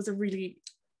that was a really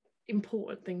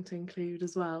important thing to include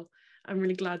as well. I'm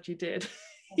really glad you did,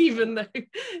 even though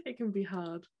it can be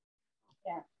hard.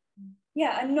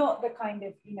 Yeah, and not the kind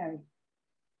of, you know,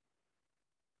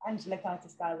 Angela Carter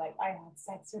style, like, I had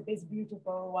sex with this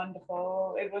beautiful,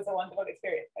 wonderful, it was a wonderful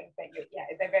experience kind of thing. Yeah,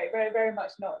 they're very, very, very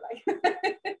much not like.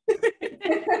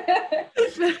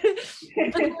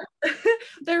 But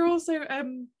they're also,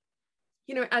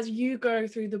 you know, as you go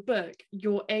through the book,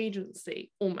 your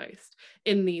agency almost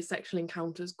in these sexual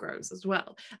encounters grows as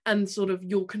well, and sort of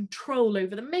your control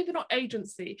over them. Maybe not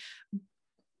agency,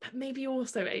 but maybe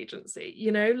also agency.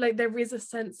 You know, like there is a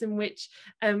sense in which,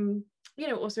 you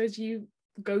know, also as you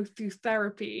go through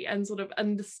therapy and sort of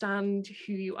understand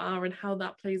who you are and how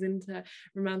that plays into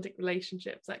romantic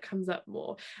relationships, that comes up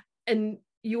more. And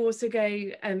you also go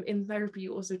in therapy,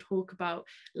 you also talk about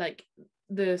like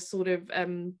the sort of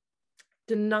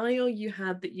denial you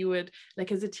had that you would,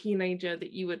 like as a teenager,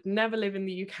 that you would never live in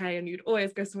the UK and you'd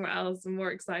always go somewhere else and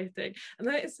more exciting. And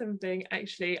that is something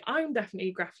actually I'm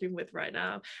definitely grappling with right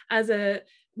now.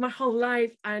 My whole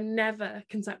life, I never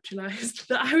conceptualized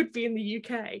that I would be in the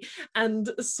UK, and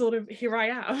sort of here I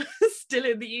am, still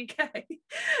in the UK.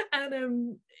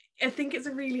 And I think it's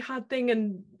a really hard thing,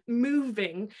 and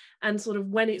moving, and sort of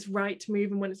when it's right to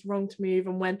move and when it's wrong to move,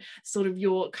 and when sort of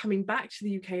you're coming back to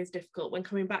the UK is difficult, when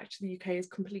coming back to the UK is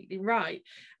completely right.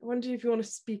 I wonder if you want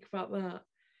to speak about that.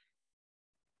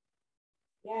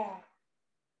 Yeah,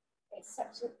 it's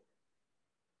such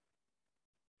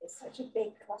a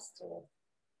big cluster of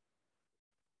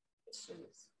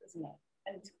issues, isn't it?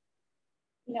 And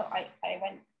you know, I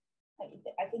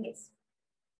think it's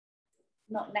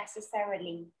not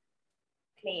necessarily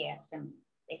clear from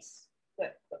this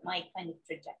book, but my kind of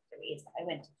trajectory is that I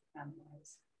went to Japan when I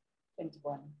was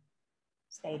 21,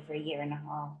 stayed for 1.5 years,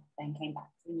 then came back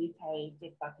to the UK,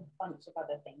 did like a bunch of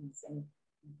other things, and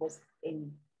was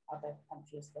in other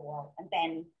countries for a while, and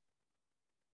then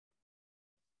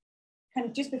kind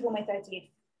of just before I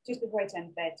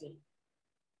turned 30,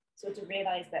 sort of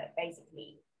realized that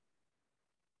basically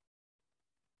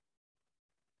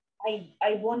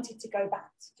I wanted to go back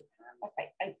to Japan.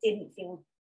 Like I didn't feel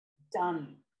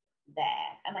done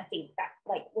there, and I think that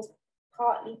like was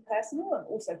partly personal and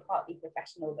also partly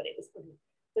professional. But it was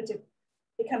sort of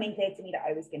becoming clear to me that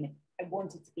I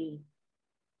wanted to be,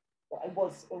 well, I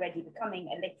was already becoming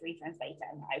a literary translator,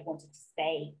 and I wanted to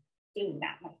stay doing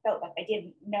that. And I felt like I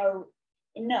didn't know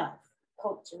enough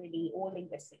culturally or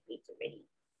linguistically to really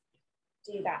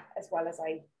do that as well as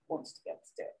I wanted to be able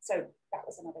to do it. So that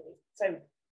was another reason. So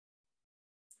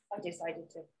I decided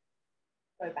to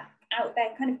go back out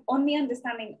there, kind of on the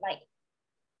understanding, like,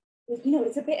 you know,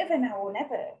 it's a bit of a now or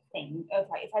never thing of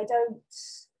like, if I don't,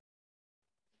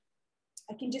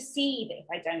 I can just see that if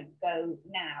I don't go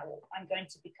now, I'm going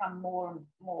to become more and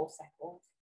more settled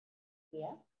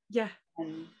here. Yeah.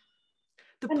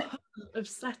 The pull of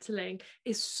settling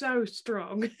is so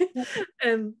strong.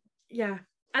 Yeah.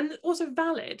 And also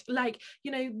valid. Like,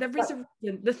 you know, there is a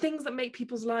reason. The things that make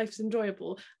people's lives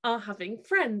enjoyable are having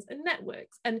friends and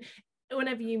networks. And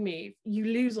whenever you move, you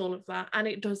lose all of that. And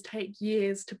it does take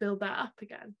years to build that up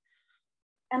again.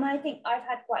 And I think I've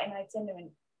had quite an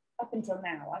itinerant, up until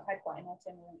now, I've had quite an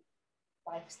itinerant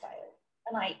lifestyle.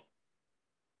 And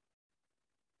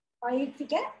I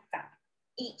forget that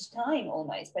each time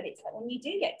almost, but it's like when you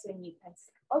do get to a new place,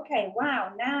 okay,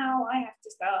 wow, now I have to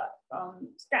start from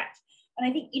scratch. And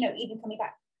I think, you know, even coming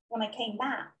back, when I came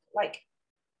back, like,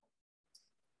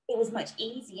 it was much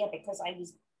easier because I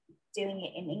was doing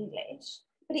it in English,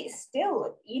 but it's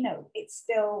still, you know, it's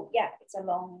a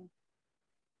long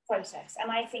process.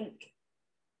 And I think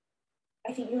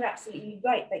you're absolutely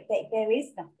right. Like there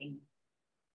is nothing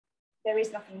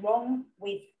wrong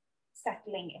with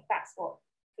settling if that's what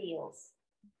feels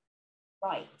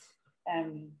right.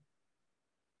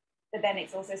 But then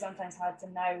it's also sometimes hard to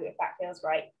know if that feels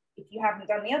right if you haven't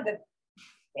done the other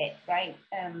bit, right?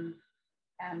 And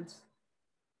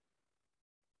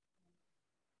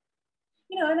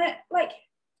you know, and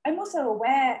I'm also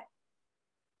aware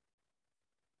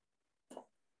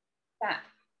that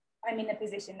I'm in a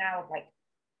position now of like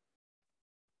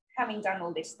having done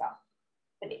all this stuff,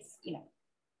 but it's, you know,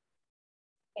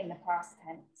 in the past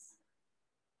tense.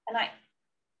 And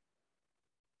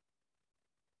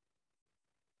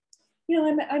you know,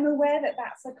 I'm aware that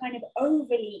that's a kind of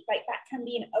overly, like that can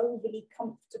be an overly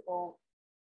comfortable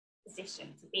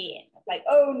position to be in. Like,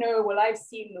 oh no, well, I've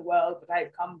seen the world, but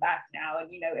I've come back now, and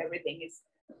you know, everything is,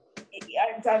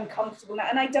 I'm comfortable now.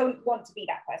 And I don't want to be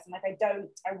that person. Like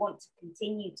I want to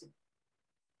continue to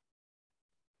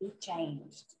be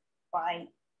changed by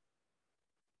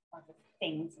other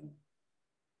things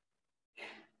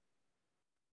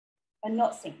and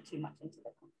not sink too much into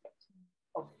the conflict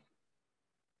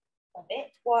of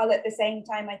it, while at the same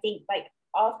time, I think like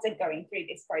after going through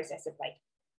this process of like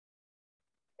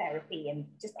therapy and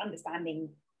just understanding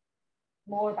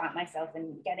more about myself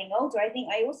and getting older, I think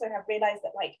I also have realized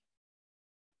that like,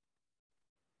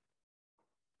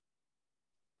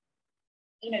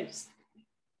 you know,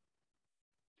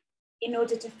 in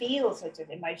order to feel sort of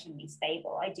emotionally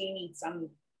stable, I do need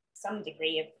some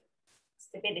degree of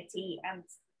stability and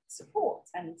support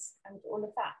and all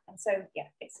of that. And so yeah,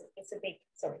 it's a big,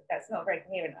 sorry, that's not a very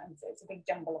coherent answer, it's a big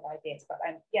jumble of ideas, but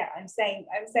I'm saying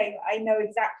I know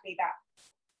exactly that.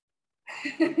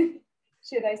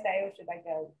 Should I stay or should I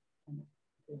go?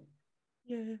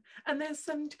 Yeah, and there's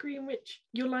some degree in which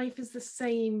your life is the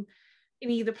same in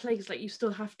either place, like you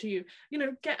still have to, you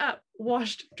know, get up,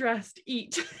 washed, dressed,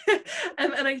 eat.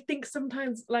 And I think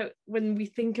sometimes, like when we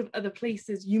think of other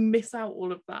places, you miss out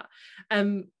all of that.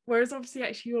 Whereas obviously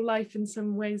actually your life in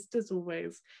some ways does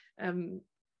always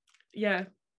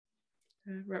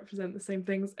represent the same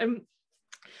things. I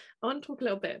want to talk a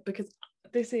little bit, because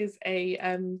this is a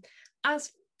as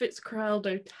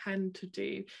Fitzcarraldo tend to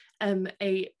do,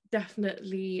 a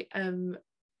definitely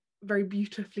very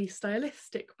beautifully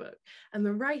stylistic book, and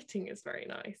the writing is very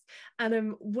nice.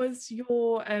 And was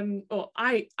your or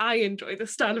I enjoy the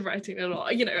style of writing a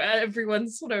lot, you know,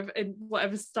 everyone's sort of in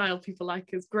whatever style people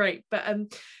like is great, but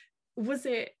was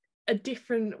it a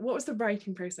different, what was the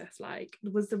writing process like?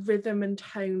 Was the rhythm and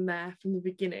tone there from the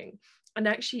beginning? And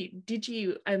actually, did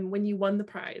you when you won the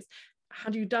prize,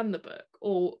 had you done the book,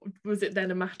 or was it then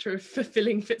a matter of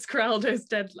fulfilling Fitzcarraldo's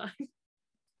deadline?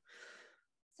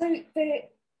 So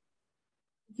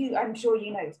I'm sure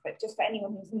you know, but just for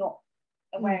anyone who's not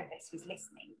aware of this, who's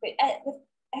listening, but the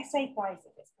essay prize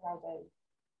that Fitzcarraldo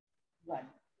won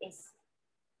is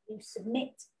you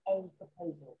submit a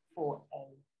proposal for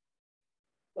a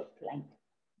book length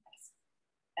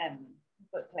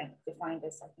defined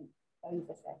as, I think,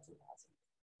 over 30,000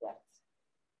 words.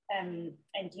 And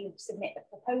you submit a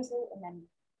proposal and then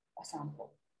a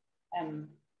sample. And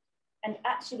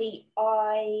actually,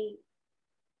 I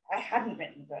hadn't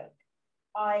written the book.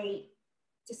 I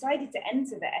decided to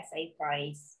enter the essay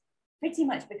prize pretty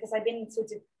much because I've been sort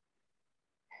of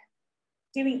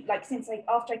doing, like, since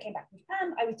after I came back from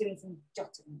Japan, I was doing some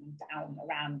jotting down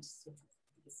around sort of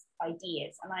these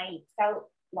ideas, and I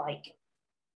felt like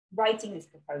writing this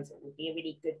proposal would be a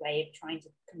really good way of trying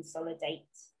to consolidate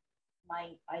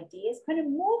my ideas, kind of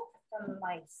more from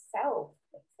myself,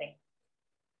 I think.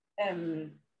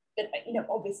 But you know,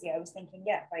 obviously, I was thinking,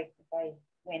 yeah, if I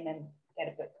win and get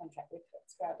a book contract with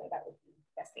Fitzcarraldo, that would be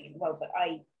the best thing in the world. But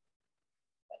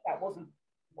that wasn't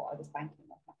what I was banking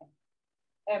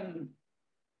on.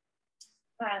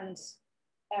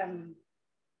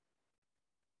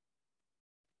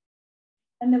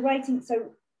 And the writing.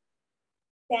 So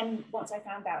then, once I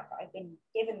found out that I'd been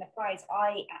given the prize,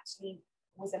 I actually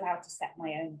was allowed to set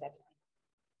my own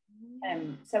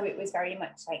deadline. So it was very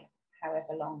much like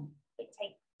however long it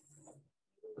takes.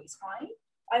 It's fine.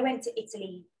 I went to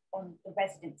Italy on the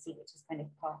residency, which is kind of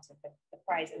part of the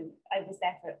prize, and I was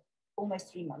there for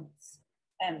almost 3 months.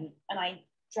 And I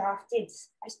drafted,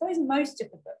 I suppose, most of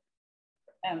the book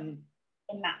in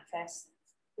that first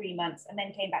 3 months, and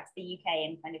then came back to the UK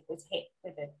and kind of was hit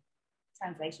with a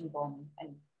translation bomb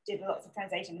and did lots of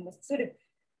translation, and was sort of,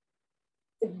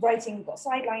 the writing got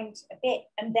sidelined a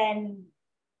bit, and then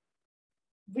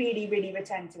really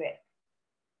returned to it,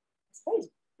 I suppose,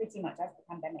 pretty much as the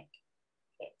pandemic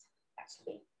hit,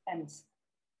 actually. And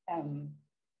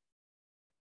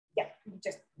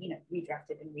just, you know,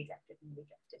 redrafted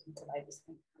until I was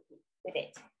happy with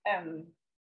it.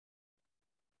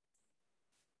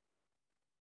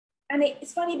 And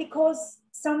it's funny because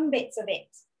some bits of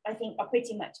it, I think, are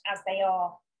pretty much as they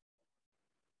are.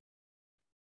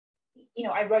 You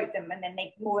know, I wrote them and then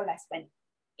they more or less went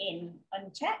in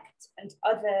unchecked, and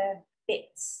other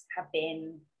bits have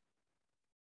been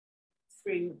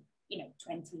through, you know,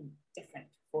 20 different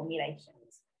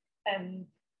formulations.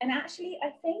 And actually, I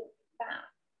think that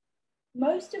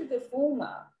most of the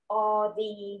former are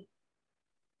the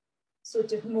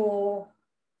sort of more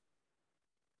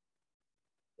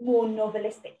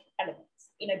novelistic elements.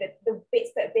 You know, the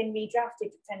bits that have been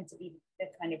redrafted tend to be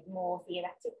the kind of more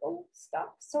theoretical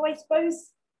stuff. So I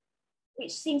suppose,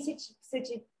 which seems to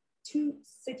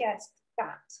suggest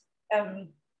that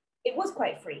it was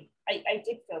quite free. I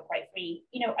did feel quite free.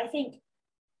 You know, I think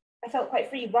I felt quite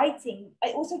free writing.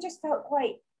 I also just felt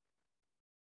quite,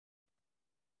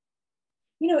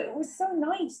 you know, it was so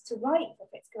nice to write for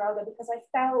Fitzcarraldo because I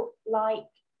felt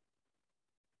like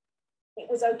it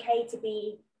was okay to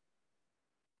be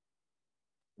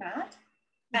mad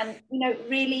and, you know,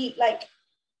 really like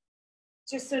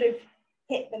just sort of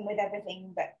hit them with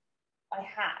everything that I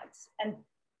had. And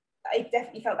I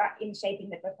definitely felt that in shaping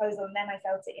the proposal, and then I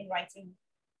felt it in writing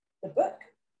the book.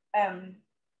 And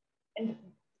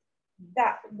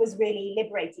that was really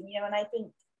liberating, you know, and I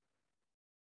think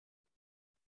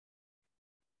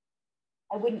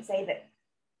I wouldn't say that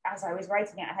as I was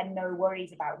writing it, I had no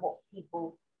worries about what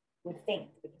people would think,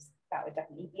 because that would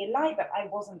definitely be a lie, but I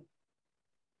wasn't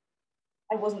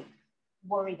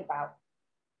worried about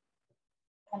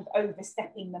kind of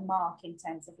overstepping the mark in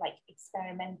terms of like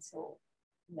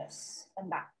experimentalness,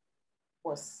 and that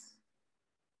was,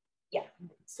 yeah,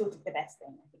 sort of the best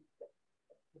thing, I think.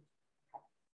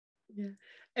 Yeah,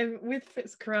 and with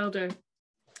Fitzcarraldo,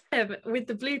 With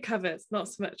the blue covers, not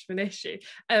so much of an issue.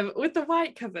 With the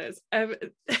white covers, I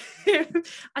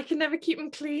can never keep them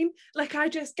clean. Like I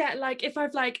just get like, if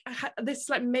I've like this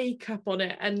like makeup on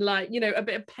it and like, you know, a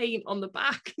bit of paint on the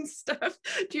back and stuff.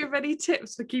 Do you have any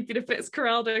tips for keeping a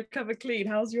Fitzcarraldo cover clean?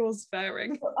 How's yours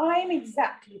faring? Well, I'm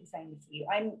exactly the same as you.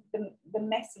 I'm the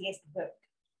messiest book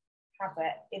cover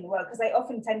in the world, because I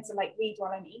often tend to like read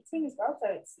while I'm eating as well. So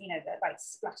it's, you know, that like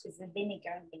splashes of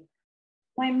vinegar and things.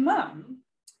 My mum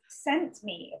sent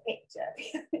me a picture.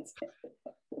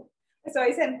 So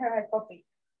I sent her copy,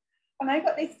 and I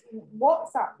got this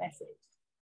WhatsApp message,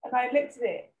 and I looked at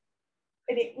it,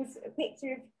 and it was a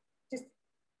picture of just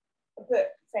a book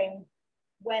saying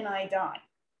 "When I Die."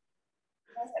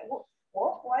 And I was like,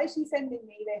 what? Why is she sending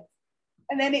me this?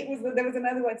 And then there was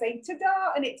another one saying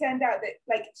 "Ta-da!" And it turned out that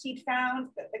like she'd found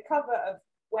that the cover of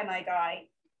 "When I Die"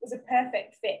 was a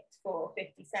perfect fit for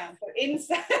 50 Sound. So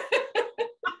inside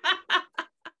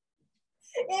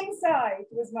inside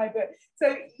was my book.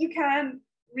 So you can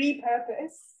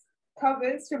repurpose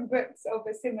covers from books of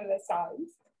a similar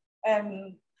size.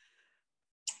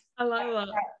 I like that.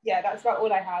 Yeah, that's about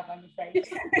all I have, I'm afraid.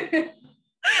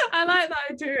 I like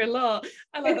that idea a lot.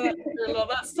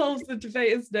 That solves the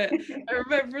debate, isn't it? I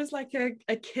remember as like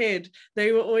a kid,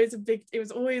 it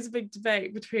was always a big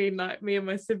debate between like me and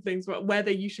my siblings about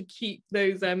whether you should keep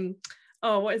those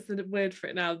what is the word for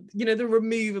it now? You know, the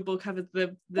removable covers,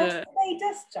 the dust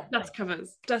jackets.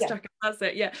 Dust jackets, that's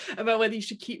it, yeah. About whether you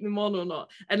should keep them on or not.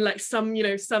 And like some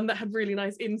that had really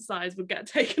nice insides would get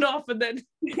taken off and then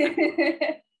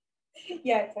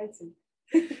yeah, totally.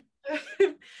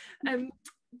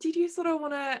 Did you sort of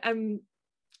want to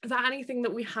is there anything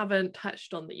that we haven't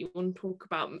touched on that you want to talk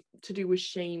about to do with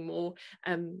shame or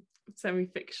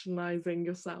semi-fictionalizing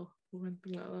yourself or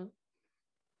anything like that?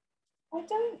 I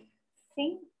don't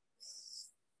think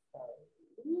so.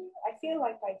 I feel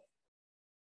like I've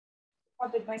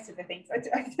covered most of the things. I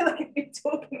feel like I've been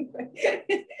talking,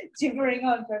 gibbering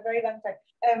on for a very long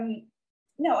time.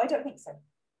 No, I don't think so.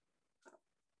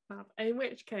 In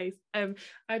which case,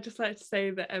 I'd just like to say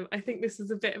that I think this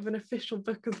is a bit of an official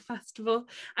book of the festival.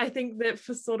 I think that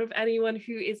for sort of anyone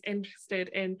who is interested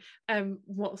in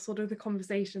what sort of the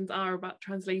conversations are about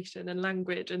translation and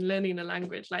language and learning a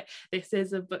language, like this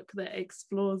is a book that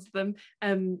explores them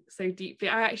so deeply.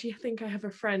 I actually think I have a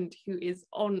friend who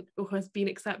has been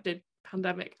accepted,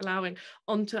 pandemic allowing,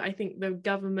 onto I think the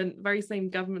very same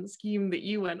government scheme that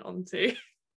you went onto.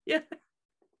 Yeah.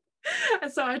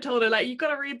 And so I told her, like, you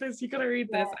gotta read this.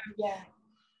 Yeah.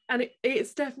 And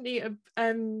it's definitely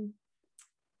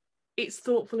it's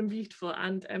thoughtful and beautiful,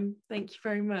 and thank you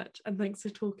very much, and thanks for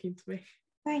talking to me.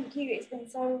 Thank you, it's been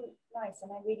so nice,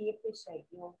 and I really appreciate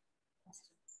your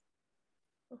questions.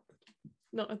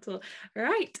 Not at all. All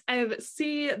right,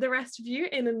 see the rest of you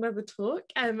in another talk.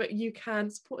 You can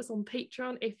support us on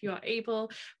Patreon if you are able.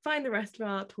 Find the rest of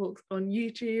our talks on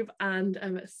YouTube, and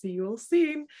see you all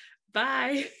soon.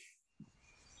 Bye.